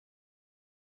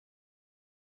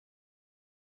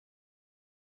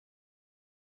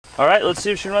All right, let's see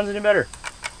if she runs any better.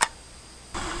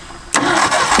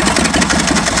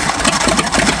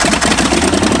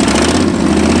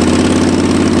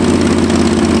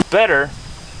 Better.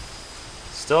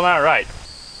 Still not right.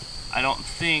 I don't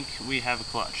think we have a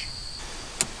clutch.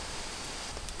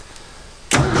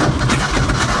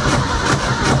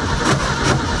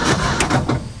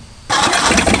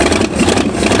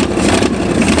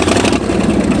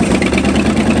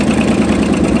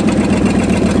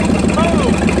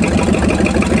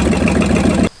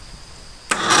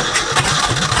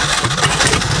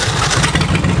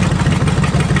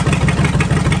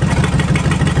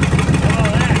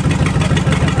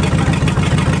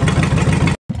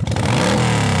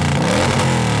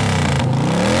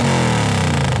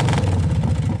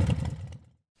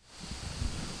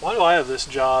 Why do I have this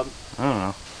job? I don't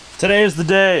know. Today is the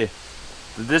day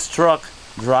that this truck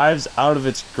drives out of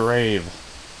its grave.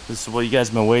 This is what you guys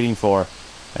have been waiting for,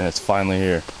 and it's finally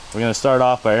here. We're going to start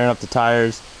off by airing up the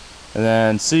tires, and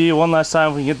then see one last time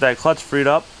if we can get that clutch freed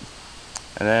up,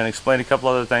 and then explain a couple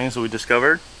other things that we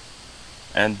discovered,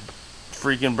 and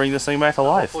freaking bring this thing back to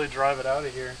life. Hopefully drive it out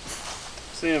of here.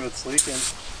 See if it's leaking.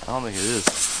 I don't think it is.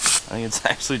 I think it's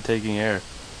actually taking air.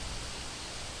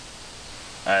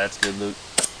 Alright, that's good, Luke.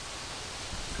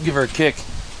 Give her a kick.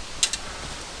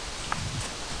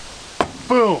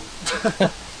 Boom!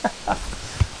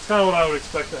 That's kind of what I would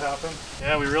expect to happen.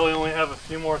 Yeah, we really only have a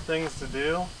few more things to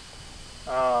do.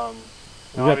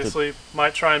 Obviously,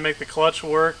 might try and make the clutch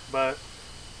work, but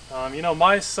you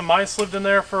know, some mice lived in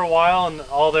there for a while, and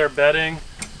all their bedding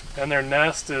and their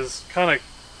nest is kind of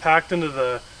packed into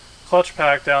the clutch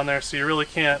pack down there, so you really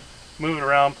can't move it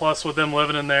around. Plus, with them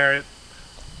living in there,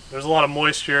 there's a lot of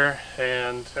moisture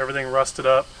and everything rusted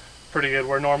up pretty good,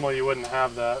 where normally you wouldn't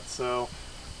have that. So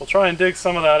we'll try and dig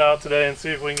some of that out today and see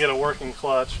if we can get a working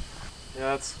clutch. Yeah,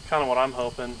 that's kind of what I'm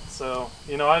hoping. So,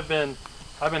 you know, I've been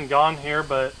gone here,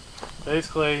 but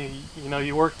basically, you know,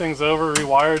 you work things over,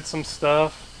 rewired some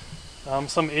stuff.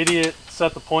 Some idiot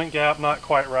set the point gap not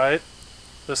quite right.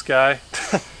 This guy.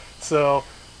 So,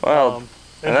 well,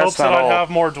 in hopes that I'd have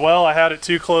more dwell, I had it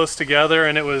too close together,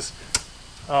 and it was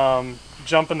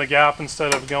jumping the gap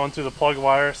instead of going through the plug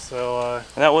wire. So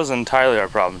and that wasn't entirely our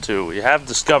problem too. We have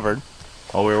discovered,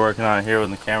 while we were working on it here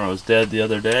when the camera was dead the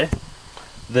other day,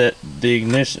 that the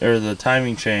ignition or the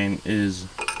timing chain is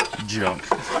junk.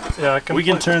 Yeah, we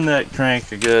can turn that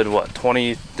crank a good, what,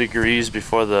 20 degrees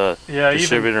before the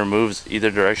distributor moves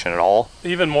either direction at all?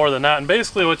 Even more than that. And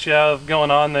basically what you have going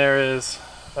on there is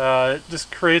it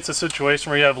just creates a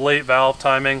situation where you have late valve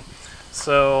timing.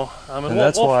 So and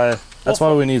that's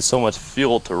why we need so much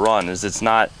fuel to run. Is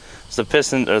the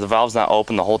piston or the valve's not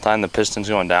open the whole time the piston's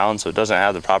going down, so it doesn't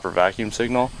have the proper vacuum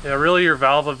signal. Yeah, really your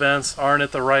valve events aren't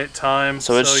at the right time,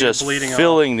 so it's just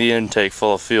filling the intake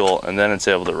full of fuel, and then it's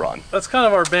able to run. That's kind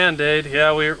of our band-aid.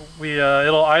 Yeah,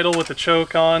 it'll idle with the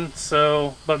choke on.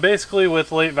 So, but basically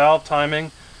with late valve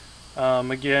timing,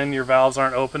 again, your valves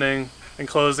aren't opening and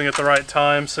closing at the right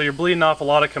time, so you're bleeding off a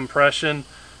lot of compression,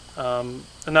 and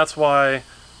that's why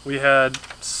we had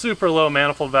super low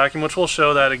manifold vacuum, which we'll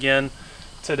show that again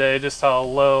today, just how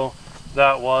low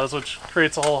that was, which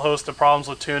creates a whole host of problems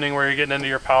with tuning where you're getting into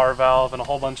your power valve and a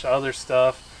whole bunch of other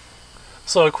stuff.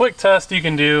 So a quick test you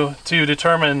can do to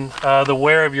determine the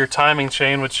wear of your timing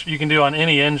chain, which you can do on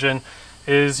any engine,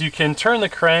 is you can turn the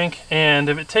crank, and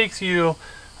if it takes you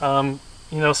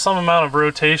you know, some amount of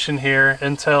rotation here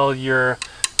until your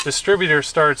rotor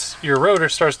starts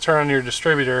turning on your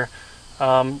distributor,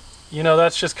 you know,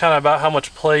 that's just kind of about how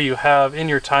much play you have in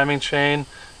your timing chain,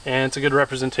 and it's a good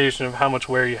representation of how much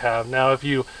wear you have. Now, if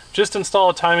you just install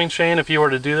a timing chain, if you were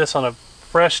to do this on a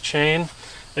fresh chain,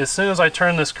 as soon as I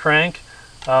turn this crank,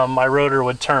 my rotor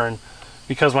would turn,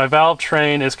 because my valve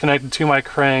train is connected to my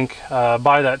crank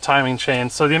by that timing chain.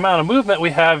 So the amount of movement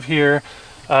we have here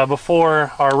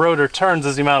before our rotor turns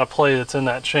is the amount of play that's in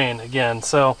that chain again.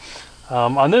 So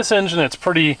on this engine, it's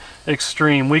pretty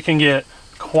extreme. We can get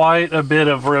quite a bit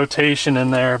of rotation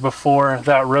in there before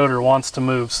that rotor wants to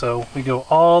move. So we go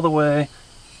all the way,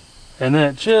 and then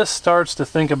it just starts to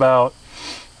think about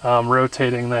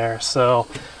rotating there. So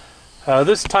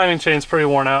this timing chain's pretty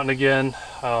worn out, and again,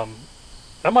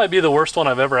 that might be the worst one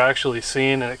I've ever actually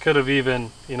seen, and it could have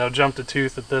even, you know, jumped a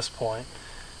tooth at this point.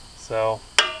 So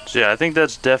yeah, I think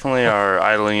that's definitely our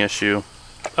idling issue.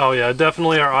 Oh yeah,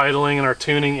 definitely our idling and our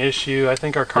tuning issue. I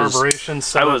think our carburation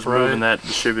set up right. I was moving that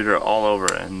distributor all over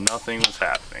and nothing was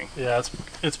happening. Yeah,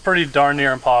 it's pretty darn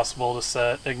near impossible to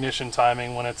set ignition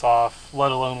timing when it's off,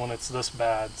 let alone when it's this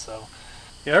bad. So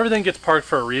yeah, everything gets parked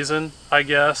for a reason, I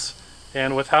guess.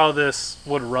 And with how this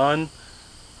would run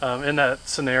in that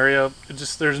scenario,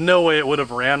 there's no way it would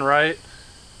have ran right.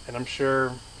 and I'm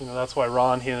sure, you know, that's why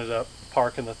Ron, he ended up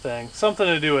parking the thing. Something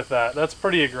to do with that. That's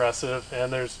pretty aggressive,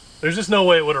 and there's just no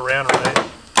way it would have ran right.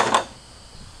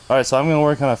 Alright, so I'm going to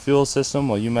work on a fuel system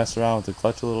while you mess around with the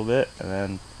clutch a little bit, and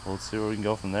then we'll see where we can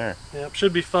go from there. Yep,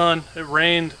 should be fun. It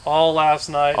rained all last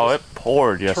night. Oh, it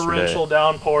poured yesterday. Torrential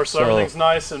downpour, so everything's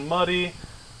nice and muddy.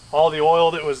 All the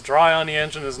oil that was dry on the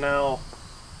engine is now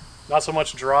not so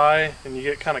much dry, and you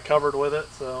get kind of covered with it.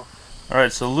 So.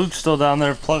 Alright, so Luke's still down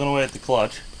there plugging away at the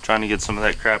clutch, trying to get some of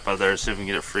that crap out of there, see if we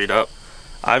can get it freed up.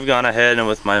 I've gone ahead and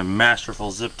with my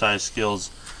masterful zip tie skills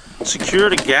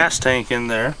secured a gas tank in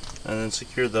there, and then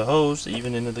secured the hose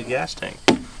even into the gas tank.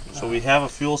 So we have a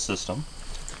fuel system.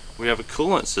 We have a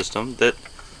coolant system that,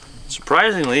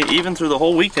 surprisingly, even through the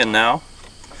whole weekend now,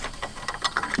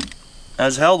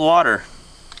 has held water.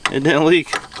 It didn't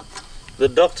leak. The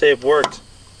duct tape worked.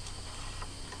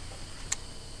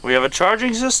 We have a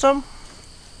charging system,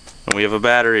 and we have a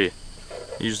battery.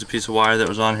 I used a piece of wire that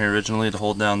was on here originally to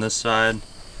hold down this side.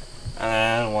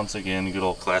 And once again, good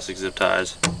old classic zip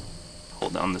ties.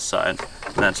 Hold down this side.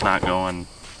 And that's not going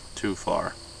too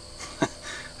far.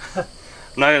 I'm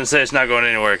not going to say it's not going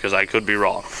anywhere because I could be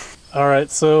wrong. Alright,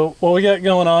 so what we got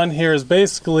going on here is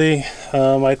basically,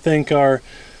 I think our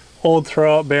old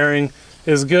throwout bearing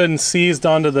is good and seized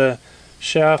onto the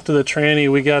shaft of the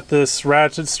tranny. We got this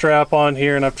ratchet strap on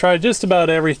here, and I've tried just about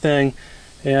everything,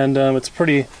 and it's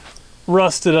pretty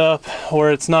rusted up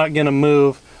where it's not going to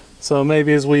move. So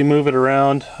maybe as we move it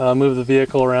around, move the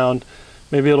vehicle around,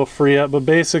 maybe it'll free up. But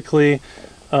basically,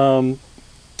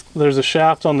 there's a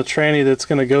shaft on the tranny that's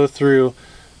going to go through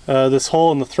this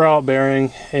hole in the throwout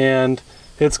bearing, and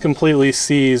it's completely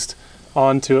seized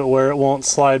onto it where it won't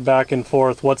slide back and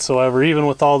forth whatsoever, even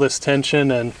with all this tension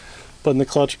and putting the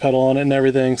clutch pedal on it and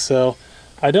everything. So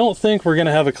I don't think we're going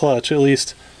to have a clutch, at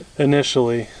least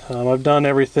initially. I've done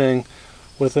everything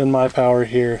within my power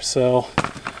here, so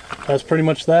that's pretty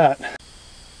much that.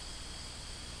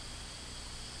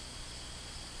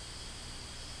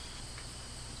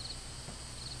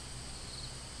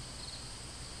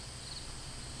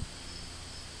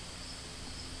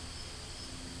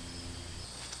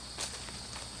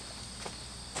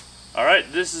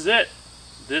 Alright, this is it.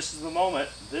 This is the moment.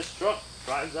 This truck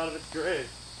drives out of its grave.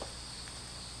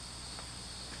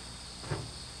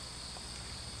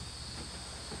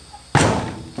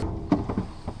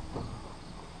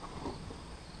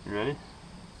 You ready?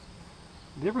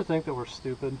 Do you ever think that we're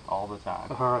stupid? All the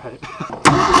time. Alright.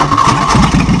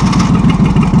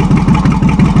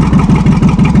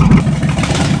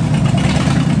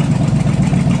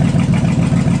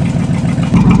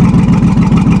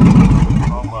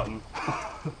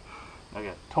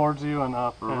 Towards you and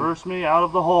up. Reverse me out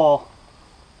of the hole.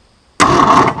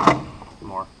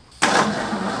 More.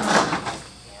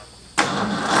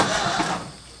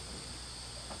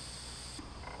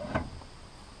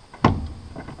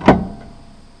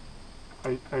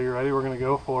 Are you ready? We're gonna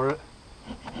go for it.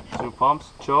 2 pumps,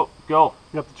 choke, go.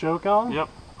 You got the choke on? Yep.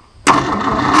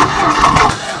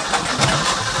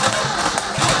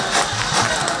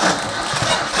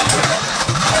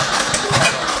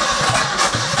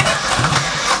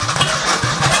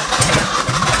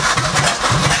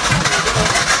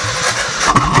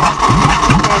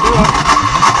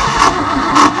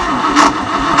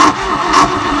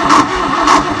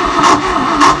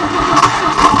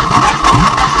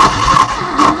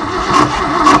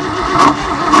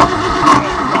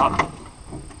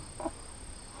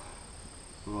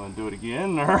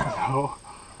 No.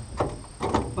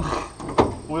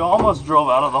 We almost drove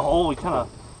out of the hole. We kind of...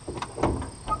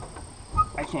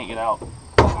 I can't get out.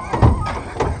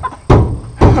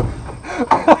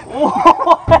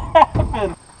 What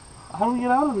happened? How do we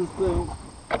get out of this thing?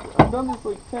 I've done this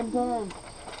like 10 times.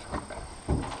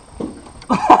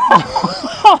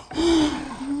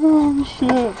 Oh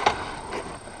shit.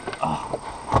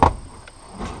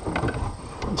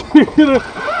 You're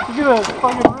gonna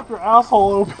fucking rip your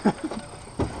asshole open.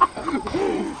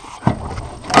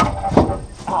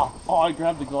 Oh, I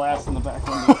grabbed the glass in the back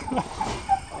window.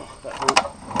 Oh, that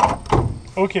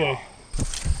hurt. Okay.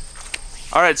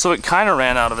 Alright, so it kind of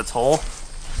ran out of its hole.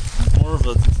 More of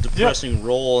a depressing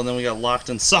roll, and then we got locked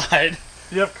inside.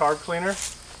 Do you have carb cleaner?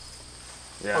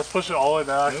 Yeah. Let's push it all the way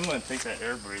back. I'm going to take that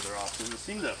air breather off because it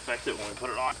seemed to affect it when we put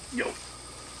it on. Yo.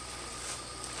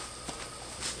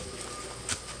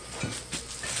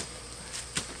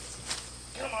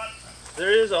 Come on.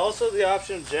 There is also the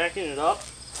option of jacking it up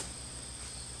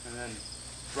and then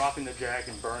dropping the jack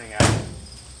and burning out.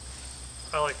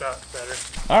 I like that better.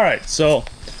 Alright, so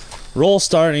roll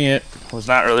starting it was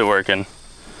not really working.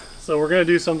 So we're going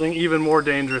to do something even more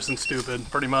dangerous and stupid,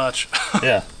 pretty much.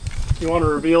 Yeah. You want to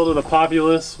reveal to the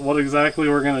populace what exactly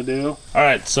we're going to do?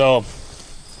 Alright, so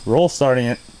roll starting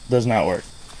it does not work.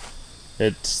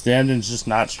 The engine's just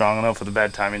not strong enough with a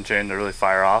bad timing chain to really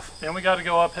fire off. And we got to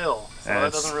go uphill, so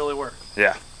that doesn't really work.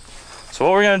 Yeah. So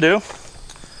what we're going to do,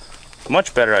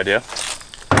 much better idea.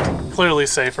 Clearly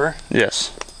safer.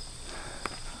 Yes.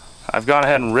 I've gone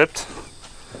ahead and ripped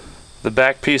the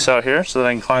back piece out here so that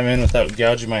I can climb in without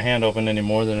gouging my hand open any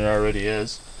more than it already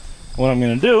is. What I'm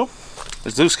going to do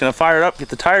is Luke's going to fire it up, get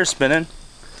the tires spinning,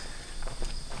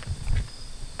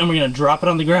 and we're going to drop it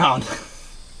on the ground.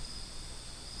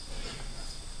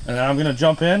 And then I'm going to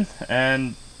jump in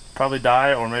and probably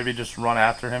die, or maybe just run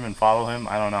after him and follow him.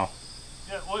 I don't know.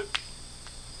 Yeah, we're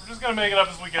just going to make it up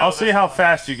as we go. I'll see how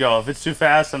fast you go. If it's too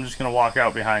fast, I'm just going to walk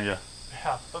out behind you.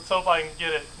 Yeah, let's hope I can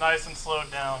get it nice and slowed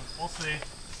down. We'll see.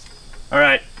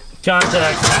 Alright,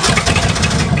 contact.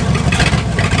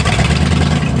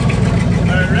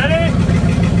 Alright, ready?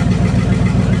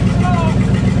 Let's go.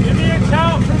 Give me a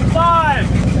count from 5.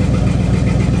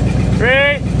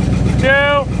 3,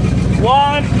 2,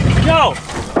 1, go!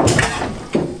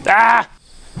 Ah!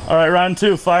 Alright, round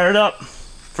 2, fire it up.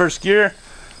 First gear,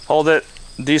 hold it,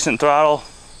 decent throttle.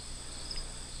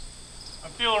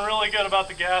 I'm feeling really good about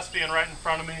the gas being right in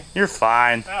front of me. You're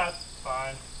fine. That's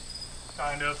fine.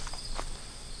 Kind of.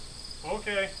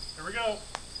 Okay, here we go.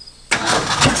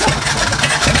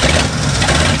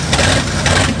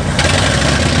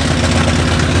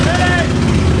 Ready?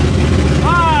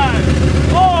 5,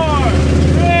 4,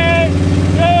 3,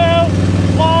 2,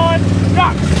 1, go!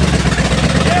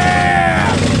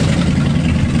 Yeah!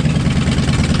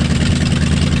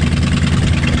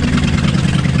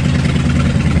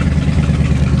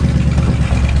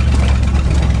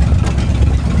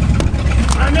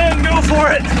 I'm in, go for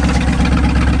it!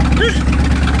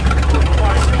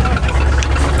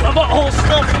 My butthole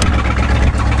stuck.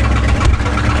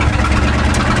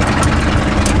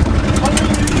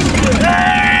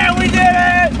 Yeah, we did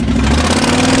it!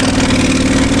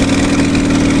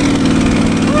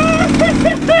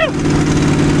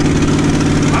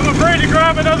 I'm afraid to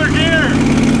grab another gear.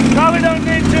 Probably don't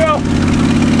need to.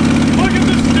 Look at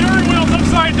the steering wheel's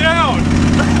upside down.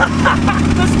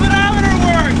 The speedometer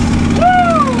works!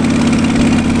 Woo!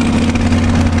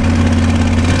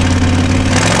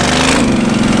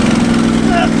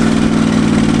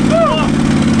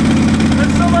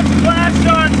 There's so much glass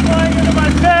shards flying into my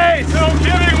face! No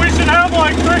kidding, we should have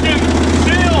like freaking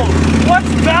shields. What's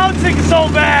bouncing so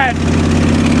bad?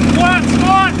 Flat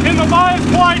spot in the bias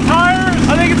ply tires.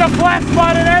 I think it's a flat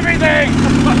spot in everything!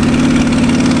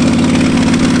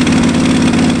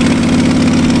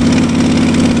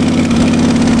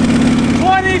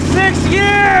 26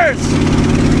 years!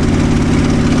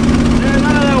 Yeah,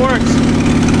 none of that works.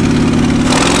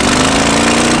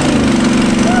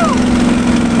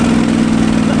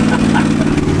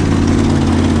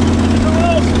 It's a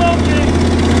little smoky.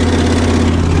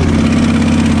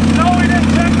 You know what we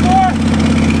didn't check for?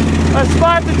 A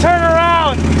spot to turn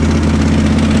around.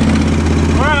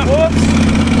 Alright, whoops.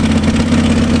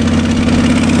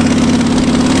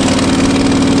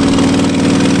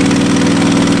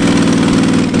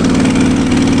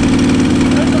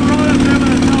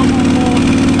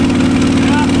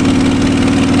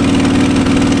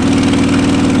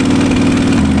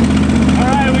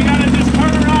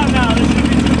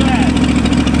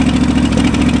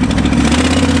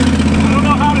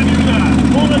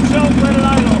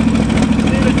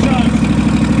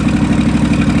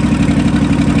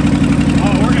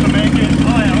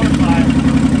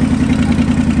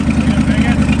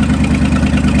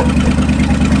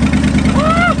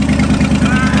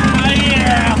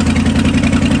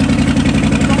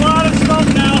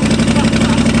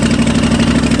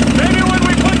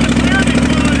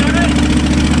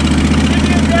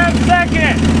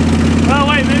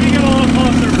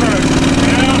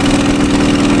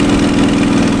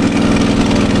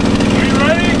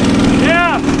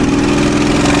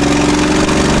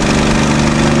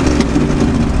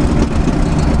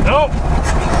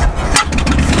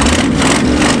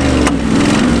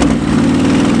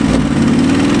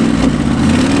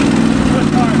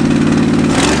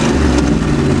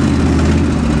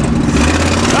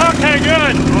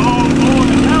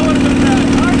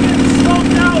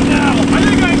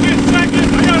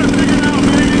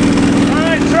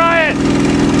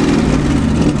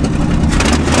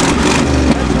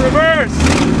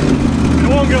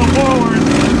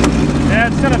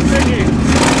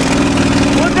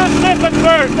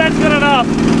 first, that's good enough.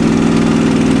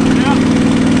 Yeah.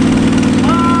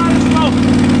 Let's go.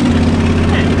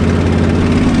 Hey.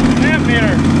 Amp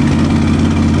meter.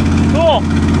 Cool.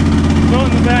 Go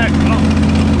in the back. Oh.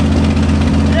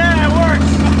 Yeah, it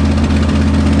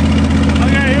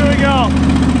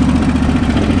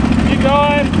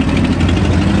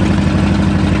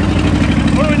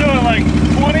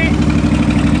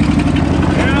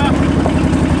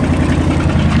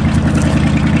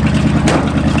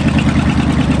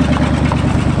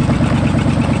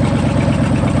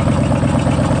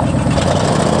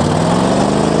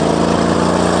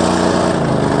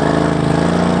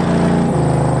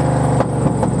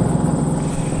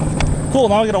Cool,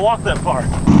 now I'm gonna walk that far.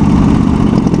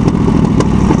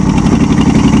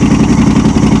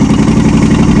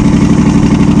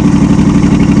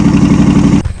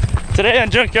 Today on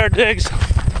Junkyard Digs,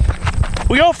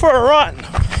 we go for a run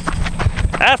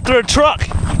after a truck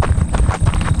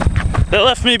that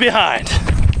left me behind.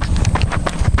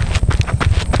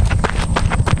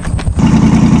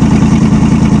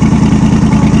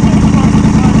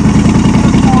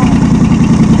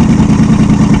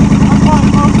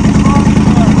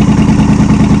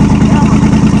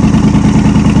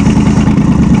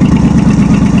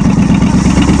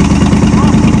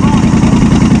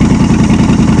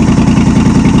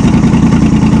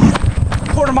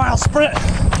 Quarter-mile sprint.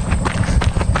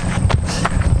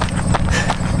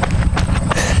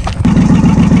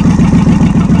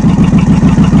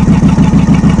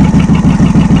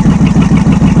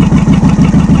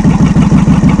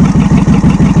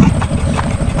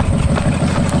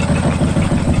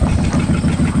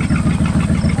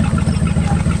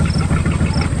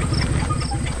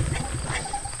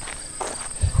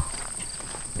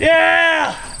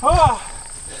 Yeah! Oh,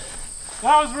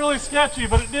 that was really sketchy,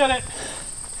 but it did it.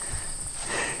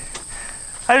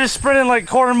 I just sprinted like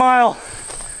quarter mile.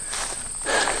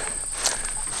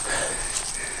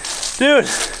 Dude.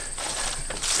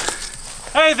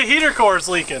 Hey, the heater core's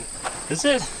leaking. Is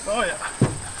it? Oh yeah.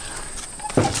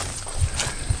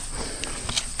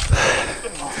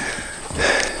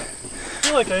 I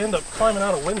feel like I end up climbing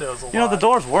out of windows a lot. You know, the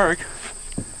doors work.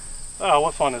 Oh,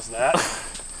 what fun is that?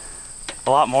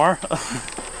 A lot more.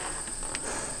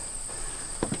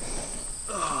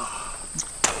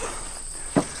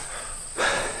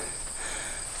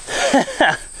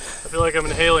 I feel like I'm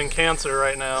inhaling cancer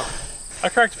right now. I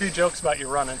cracked a few jokes about you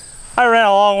running. I ran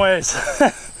a long ways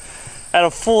at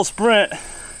a full sprint.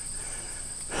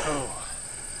 Oh.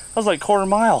 That was like quarter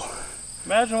mile.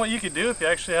 Imagine what you could do if you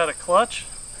actually had a clutch,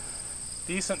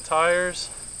 decent tires,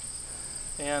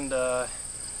 and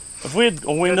if we had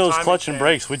a windows, clutch, and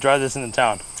brakes, we'd drive this into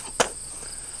town.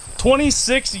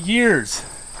 26 years.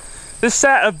 This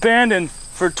sat abandoned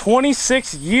for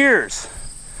 26 years.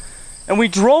 And we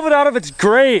drove it out of its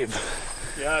grave.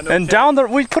 Yeah, no and kidding. down there,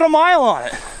 we put a mile on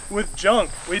it. With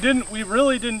junk. We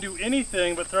really didn't do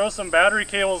anything but throw some battery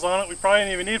cables on it. We probably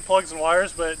didn't even need plugs and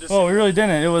wires, but it just well, we really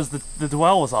didn't. It was the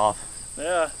dwell was off.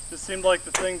 Yeah, just seemed like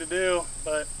the thing to do.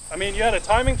 But I mean, you had a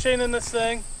timing chain in this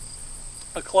thing,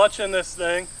 a clutch in this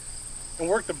thing, and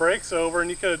worked the brakes over, and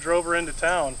you could have drove her into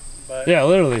town. But yeah,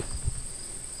 literally.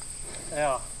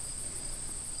 Yeah.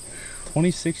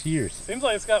 26 years. Seems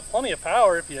like it's got plenty of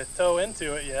power if you tow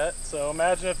into it yet. So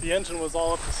imagine if the engine was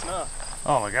all up to snuff.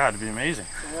 Oh my God, it'd be amazing.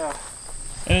 Yeah.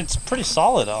 And it's pretty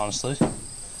solid, honestly.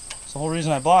 It's the whole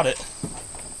reason I bought it.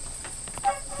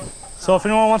 So if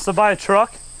anyone wants to buy a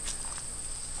truck,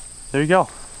 there you go.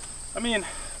 I mean,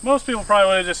 most people probably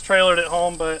would have just trailered it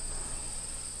home, but...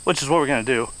 Which is what we're gonna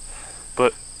do.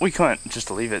 But we couldn't just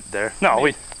leave it there. No,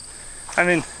 I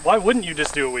mean... Why wouldn't you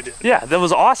just do what we did? Yeah, that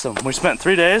was awesome. We spent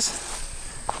 3 days.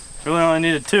 Really only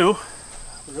needed 2.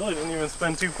 We really didn't even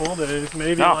spend 2 full days.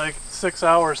 Maybe like 6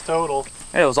 hours total.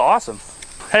 Hey, it was awesome.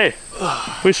 Hey,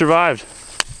 we survived.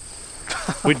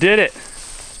 We did it.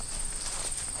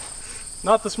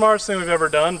 Not the smartest thing we've ever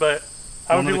done, but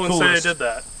how many people would say they did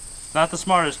that? Not the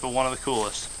smartest, but one of the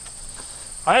coolest.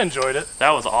 I enjoyed it.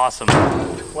 That was awesome.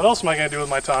 What else am I going to do with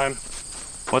my time?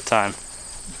 What time?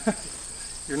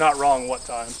 You're not wrong, what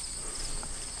time?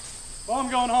 Well,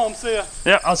 I'm going home. See ya.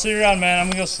 Yeah, I'll see you around, man. I'm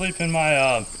going to go sleep in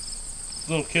my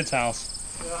little kid's house.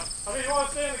 Yeah. I mean, you want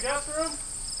to stay in the guest room?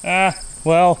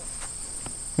 Well,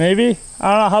 maybe.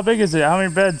 I don't know. How big is it? How many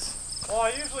beds? Well,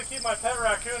 I usually keep my pet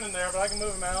raccoon in there, but I can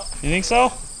move him out. You think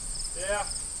so? Yeah.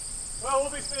 Well,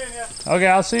 we'll be seeing you. Okay,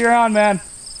 I'll see you around, man.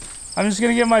 I'm just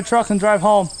going to get my truck and drive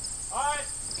home. All right.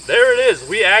 There it is.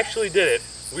 We actually did it.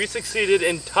 We succeeded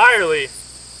entirely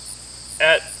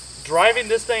at driving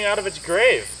this thing out of its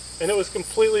grave. And it was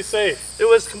completely safe. It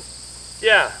was,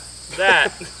 yeah,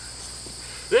 that.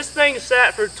 This thing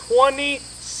sat for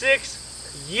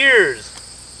 26 years.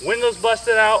 Windows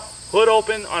busted out, hood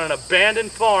open on an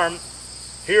abandoned farm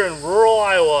here in rural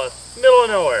Iowa, middle of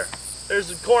nowhere.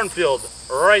 There's a cornfield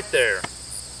right there.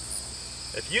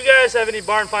 If you guys have any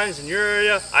barn finds in your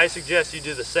area, I suggest you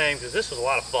do the same because this was a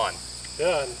lot of fun.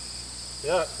 Yeah,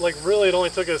 yeah, like really it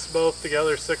only took us both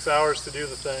together 6 hours to do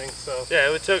the thing, so. Yeah,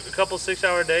 it took a couple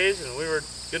 6-hour days and we were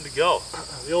good to go.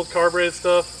 The old carbureted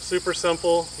stuff, super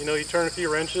simple. You know, you turn a few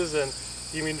wrenches and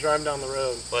you can drive them down the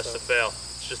road. Less to fail.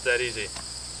 It's just that easy.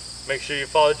 Make sure you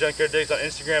follow Junkyard Digs on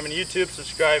Instagram and YouTube.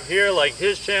 Subscribe here, like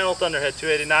his channel,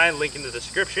 Thunderhead289, link in the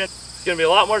description. There's going to be a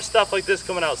lot more stuff like this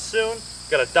coming out soon.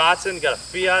 Got a Datsun, got a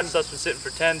Fiat, stuff's been sitting for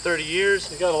 10, 30 years.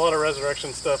 You got a lot of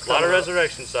resurrection stuff. A lot of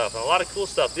resurrection stuff, and a lot of cool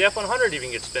stuff. The F100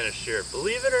 even gets finished here,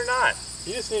 believe it or not.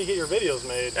 You just need to get your videos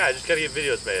made. Yeah, I just gotta get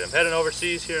videos made. I'm heading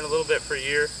overseas here in a little bit for a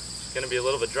year. It's gonna be a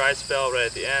little bit dry spell right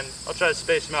at the end. I'll try to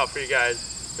space them out for you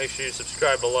guys. Make sure you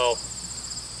subscribe below.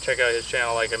 Check out his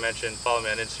channel like I mentioned. Follow me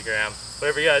on Instagram.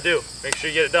 Whatever you gotta do, make sure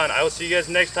you get it done. I will see you guys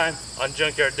next time on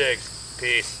Junkyard Digs.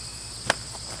 Peace.